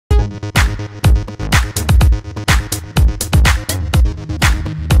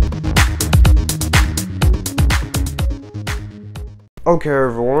Okay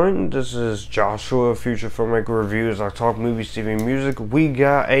everyone, this is Joshua, Future Filmmaker Reviews. I talk movies, TV, music. We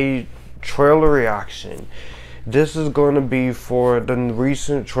got a trailer reaction. This is going to be for the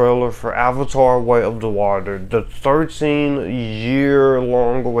recent trailer for Avatar: Way of the Water, the 13-year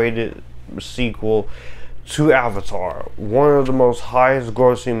long awaited sequel to Avatar, one of the most highest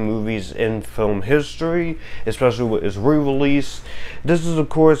grossing movies in film history, especially with its re-release. This is of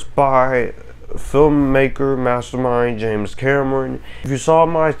course by filmmaker mastermind James Cameron. If you saw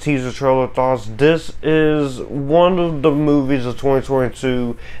my teaser trailer thoughts, this is one of the movies of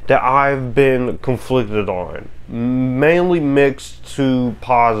 2022 that I've been conflicted on, mainly mixed to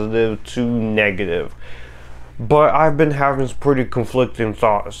positive to negative, but I've been having some pretty conflicting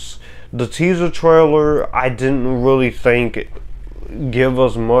thoughts. The teaser trailer I didn't really think give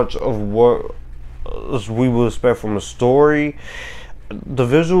us much of what we would expect from a story. The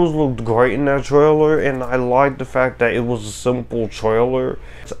visuals looked great in that trailer, and I liked the fact that it was a simple trailer.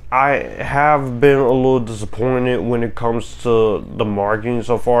 I have been a little disappointed when it comes to the marketing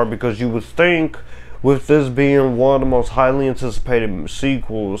so far, because you would think with this being one of the most highly anticipated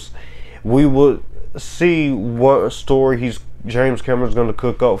sequels, we would see what story James Cameron's going to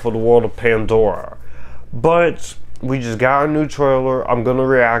cook up for the world of Pandora. But we just got a new trailer. I'm gonna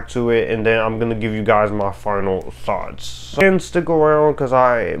react to it, and then I'm gonna give you guys my final thoughts. And stick around because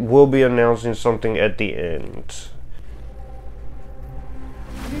I will be announcing something at the end.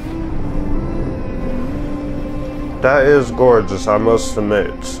 That is gorgeous, I must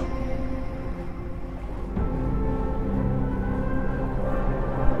admit.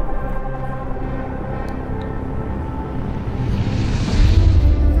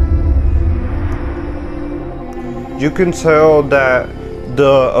 You can tell that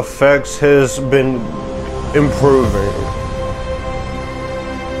the effects has been improving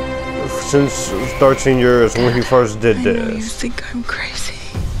since 13 years when he first did this. I know you think I'm crazy.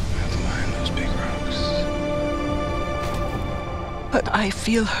 Not behind those big rocks. But I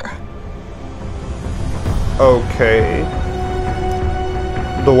feel her. Okay.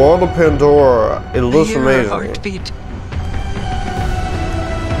 The world of Pandora, it looks amazing. Her heartbeat.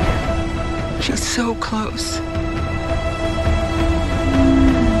 She's so close.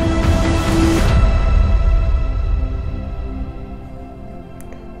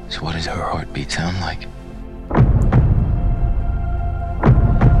 So what does her heartbeat sound like?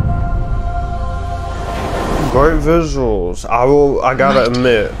 Great visuals. I gotta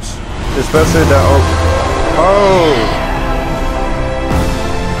admit, especially that. Oh,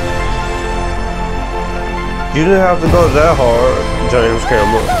 you didn't have to go that hard, James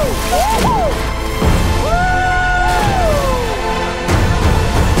Cameron.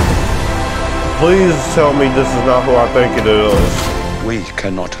 Please tell me this is not who I think it is. We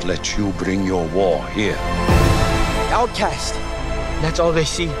cannot let you bring your war here. Outcast. That's all they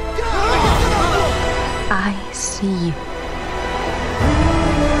see. I see you.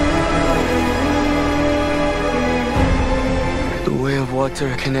 The way of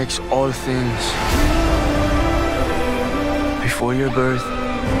water connects all things. Before your birth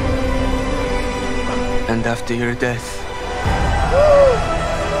and after your death.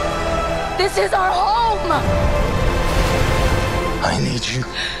 This is our home! I need you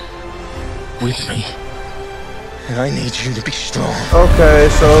with me. And I need you to be strong. Okay,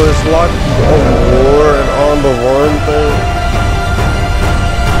 so it's like a war and on the run thing.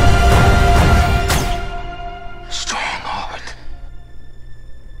 Strong heart.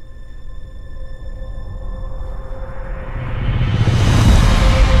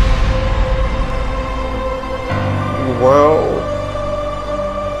 Well,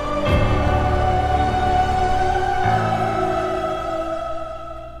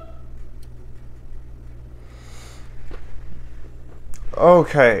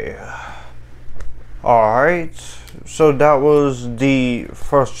 okay. Alright. So that was the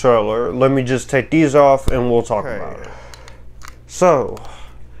first trailer. Let me just take these off and we'll talk about it. So,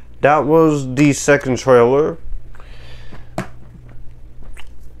 that was the second trailer.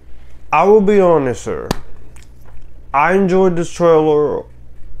 I will be honest, sir. I enjoyed this trailer a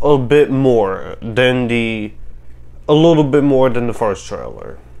little bit more than the first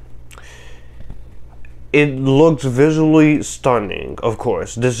trailer. It looks visually stunning, of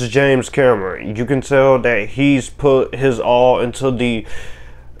course. This is James Cameron. You can tell that he's put his all into the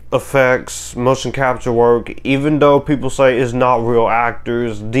effects, motion capture work. Even though people say it's not real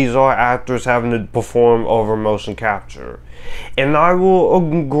actors, these are actors having to perform over motion capture. And I will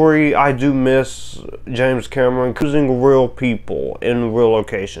agree, I do miss James Cameron using real people in real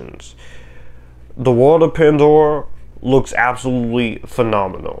locations. The world of Pandora looks absolutely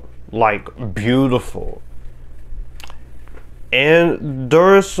phenomenal. Like, beautiful. And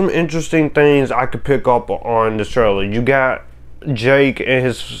there are some interesting things I could pick up on this trailer. You got Jake and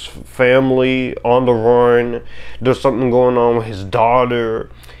his family on the run. There's something going on with his daughter.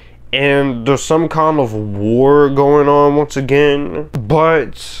 And there's some kind of war going on once again.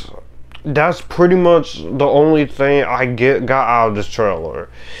 But that's pretty much the only thing I got out of this trailer.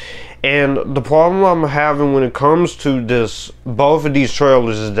 And the problem I'm having when it comes to both of these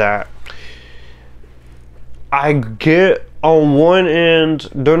trailers is that I get, on one end,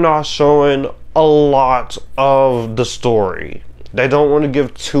 they're not showing a lot of the story. They don't want to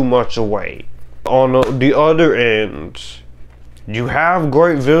give too much away. On the other end, you have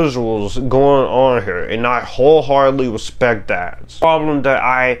great visuals going on here, and I wholeheartedly respect that. The problem that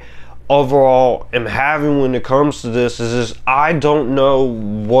I overall am having when it comes to this is I don't know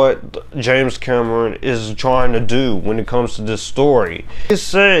what James Cameron is trying to do when it comes to this story. He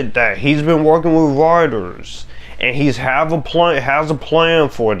said that he's been working with writers and has a plan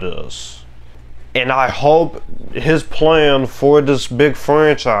for this. And I hope his plan for this big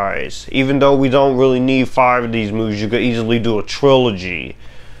franchise, even though we don't really need 5 of these movies, you could easily do a trilogy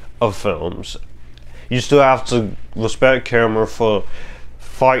of films. You still have to respect Cameron for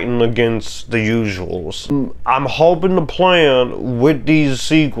fighting against the usuals. I'm hoping the plan with these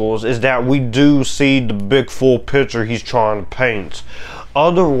sequels is that we do see the big full picture he's trying to paint.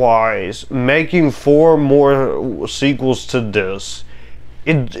 Otherwise, making 4 more sequels to this,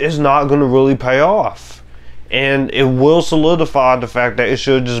 it is not going to really pay off. And it will solidify the fact that it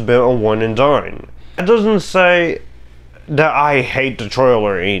should have just been a one and done. That doesn't say that I hate the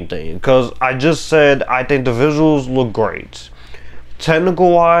trailer or anything, because I just said I think the visuals look great.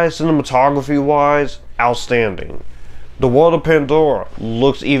 Technical wise, cinematography wise, outstanding. The world of Pandora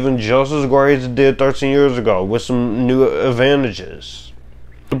looks even just as great as it did 13 years ago, with some new advantages.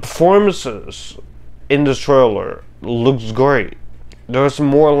 The performances in this trailer looks great. There are some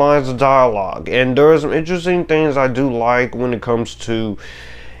more lines of dialogue, and there are some interesting things I do like when it comes to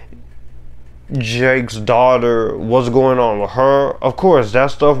Jake's daughter, what's going on with her. Of course,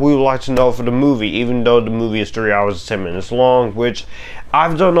 that's stuff we would like to know for the movie, even though the movie is 3 hours and 10 minutes long, which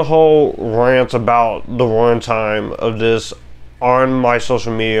I've done a whole rant about the runtime of this on my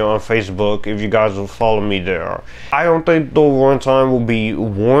social media on Facebook, if you guys will follow me there. I don't think the runtime will be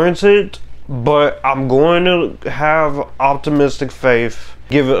warranted, but I'm going to have optimistic faith,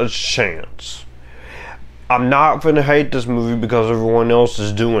 give it a chance. I'm not gonna hate this movie because everyone else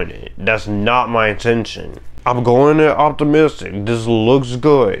is doing it. That's not my intention. I'm going in optimistic. This looks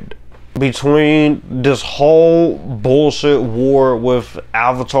good. Between this whole bullshit war with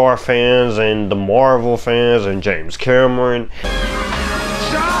Avatar fans and the Marvel fans and James Cameron. Shut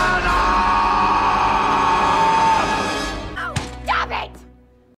up! Oh, stop it!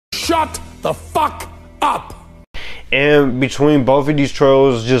 Shut the fuck up! And between both of these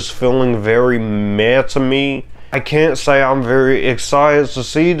trailers just feeling very meh to me, I can't say I'm very excited to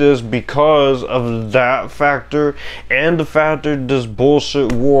see this because of that factor and the factor this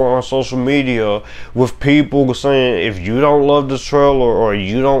bullshit war on social media with people saying if you don't love this trailer or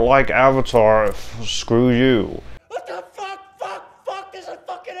you don't like Avatar, screw you. What the fuck? This is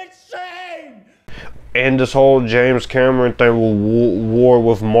fucking insane! And this whole James Cameron thing will war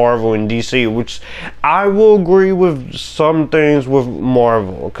with Marvel and DC, which I will agree with some things with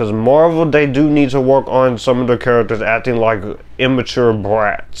Marvel, because Marvel, they do need to work on some of their characters acting like immature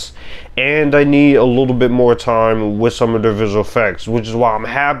brats, and they need a little bit more time with some of their visual effects, which is why I'm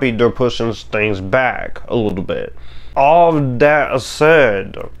happy they're pushing things back a little bit. All of that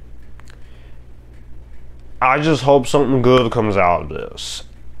said, I just hope something good comes out of this.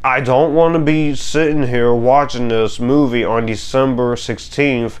 I don't want to be sitting here watching this movie on December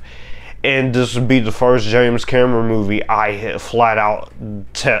 16th and this would be the first James Cameron movie I flat out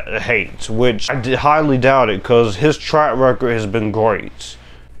hate, which I highly doubt it because his track record has been great.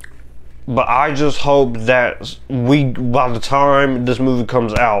 But I just hope that by the time this movie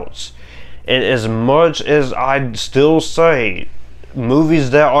comes out, and as much as I still say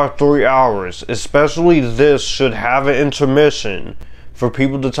movies that are 3 hours, especially this, should have an intermission for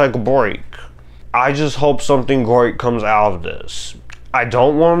people to take a break. I just hope something great comes out of this. I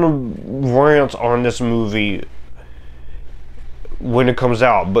don't want to rant on this movie when it comes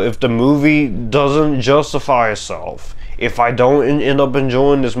out, but if the movie doesn't justify itself, if I don't end up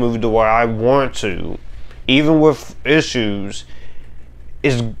enjoying this movie the way I want to, even with issues,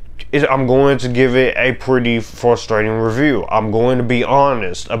 I'm going to give it a pretty frustrating review. I'm going to be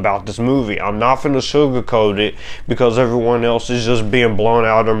honest about this movie. I'm not going to sugarcoat it because everyone else is just being blown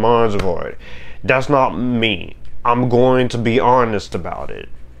out of their minds over it. That's not me. I'm going to be honest about it.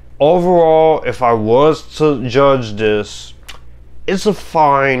 Overall, if I was to judge this it's a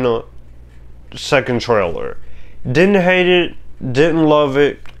fine second trailer. Didn't hate it, didn't love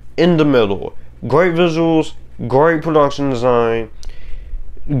it, in the middle. Great visuals, great production design,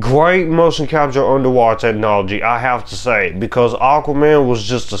 great motion capture underwater technology, I have to say, because Aquaman was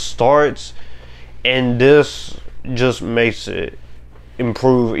just a start, and this just makes it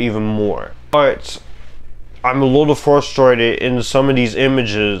improve even more. But I'm a little frustrated in some of these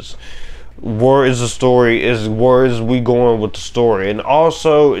images. Where is the story? Where is we going with the story? And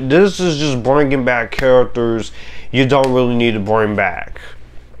also, this is just bringing back characters you don't really need to bring back,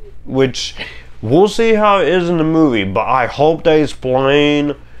 which we'll see how it is in the movie, but I hope they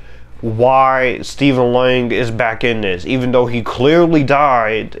explain why Stephen Lang is back in this, even though he clearly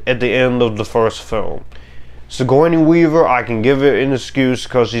died at the end of the first film. Sigourney Weaver, I can give it an excuse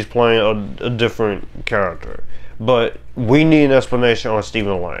because she's playing a different character, but we need an explanation on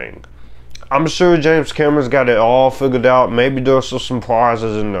Stephen Lang. I'm sure James Cameron's got it all figured out. Maybe there's some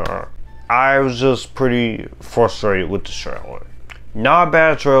surprises in there. I was just pretty frustrated with the trailer. Not a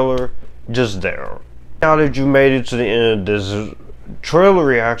bad trailer, just there. Now that you made it to the end of this trailer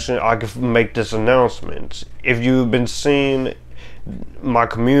reaction, I can make this announcement. If you've been seeing my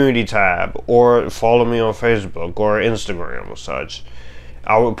community tab or follow me on Facebook or Instagram or such,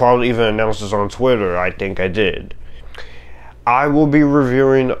 I would probably even announce this on Twitter. I think I did. I will be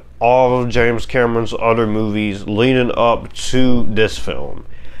reviewing all of James Cameron's other movies leading up to this film.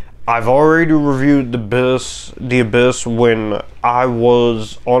 I've already reviewed The Abyss when I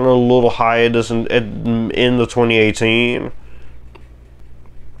was on a little hiatus in the 2018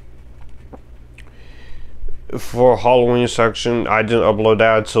 for Halloween section. I didn't upload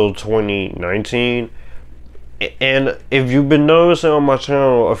that until 2019. And if you've been noticing on my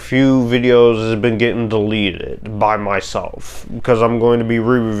channel, a few videos has been getting deleted by myself because I'm going to be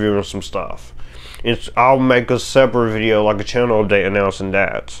re-reviewing some stuff. I'll make a separate video, like a channel update, announcing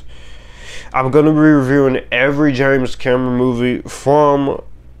that. I'm going to be reviewing every James Cameron movie from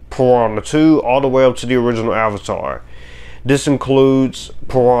Piranha 2 all the way up to the original Avatar. This includes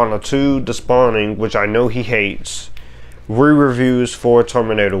Piranha 2, The Spawning, which I know he hates, re-reviews for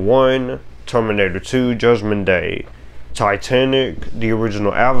Terminator 1, Terminator 2, Judgment Day, Titanic, the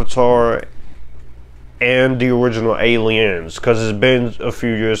original Avatar, and the original Aliens, because it's been a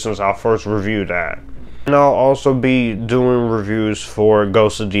few years since I first reviewed that. And I'll also be doing reviews for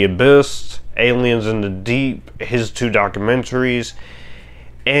Ghost of the Abyss, Aliens in the Deep, his 2 documentaries,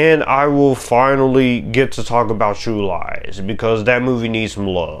 and I will finally get to talk about True Lies, because that movie needs some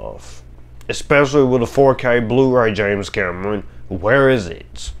love. Especially with a 4K Blu-ray James Cameron. Where is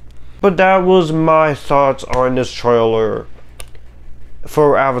it? But that was my thoughts on this trailer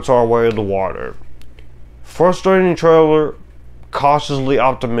for Avatar: Way of the Water. Frustrating trailer, cautiously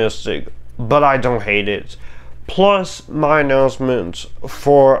optimistic, but I don't hate it. Plus my announcements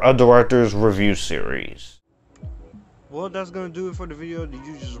for a director's review series. Well, that's gonna do it for the video that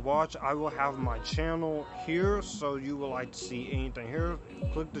you just watched. I will have my channel here, so you would like to see anything here,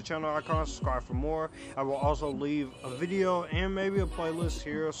 click the channel icon, subscribe for more. I will also leave a video and maybe a playlist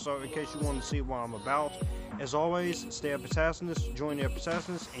here, so in case you want to see what I'm about. As always, stay Epictasticness, join the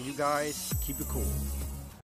Epictasticness, and you guys keep it cool.